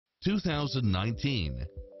2019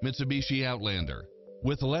 Mitsubishi Outlander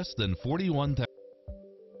with less than 41,000.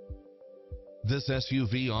 This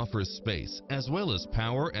SUV offers space as well as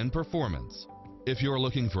power and performance. If you're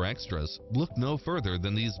looking for extras, look no further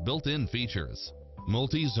than these built-in features: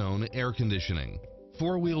 multi-zone air conditioning,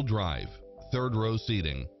 four-wheel drive, third-row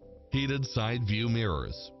seating, heated side view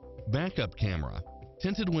mirrors, backup camera,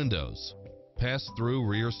 tinted windows, pass-through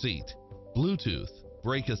rear seat, Bluetooth,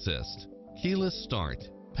 brake assist, keyless start,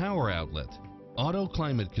 power outlet, auto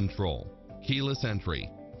climate control, keyless entry,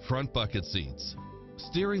 front bucket seats,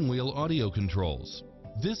 steering wheel audio controls.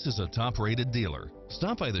 This is a top-rated dealer.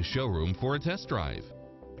 Stop by the showroom for a test drive.